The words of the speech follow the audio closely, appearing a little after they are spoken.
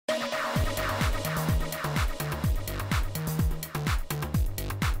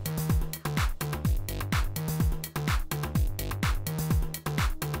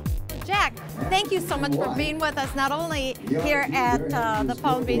thank you so much for being with us, not only here at the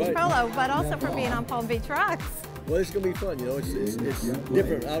Palm Beach Polo, but also for being on Palm Beach Rocks. Well, it's going to be fun, you know, it's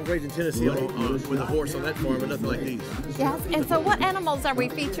different. I was raised in Tennessee with a horse on that farm, but nothing like these. Yes, and so what animals are we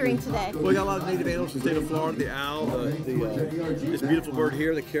featuring today? Well, we got a lot of native animals from the state of Florida, the owl, this beautiful bird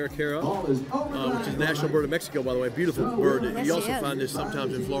here, the caracara, which is the national bird of Mexico, by the way, beautiful bird. Yes, you also find this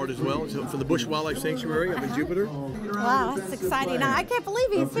sometimes in Florida as well. It's from the Bush Wildlife Sanctuary up in Jupiter. Wow, that's exciting. Now, I can't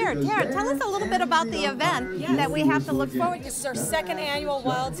believe he's here. Tara, tell us a little bit about the event that we have to look forward to. This is our second annual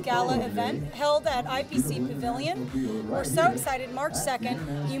Wilds Gala event held at IPC Pavilion. We're so excited. March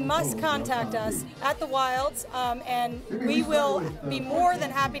 2nd, you must contact us at the Wilds, and we will be more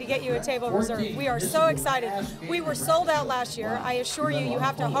than happy to get you a table reserved. We are so excited. We were sold out last year. I assure you, you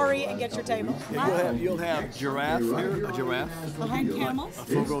have to hurry and get your table. Yeah, you'll have giraffe here, a giraffe. Behind camels. A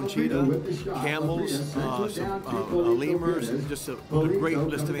full-grown cheetah, camels, lemurs, just a great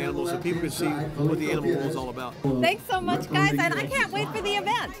list of animals so people can see what the animal world is all about. Thanks so much, guys, and I can't wait for the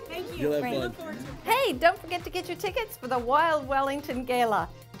event. Thank you. You'll have fun. Hey, don't forget to get your tickets for the Wild Wellington Gala.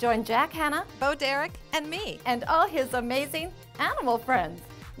 Join Jack, Hanna, Bo Derek, and me, and all his amazing animal friends.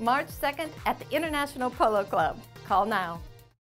 March 2nd at the International Polo Club. Call now.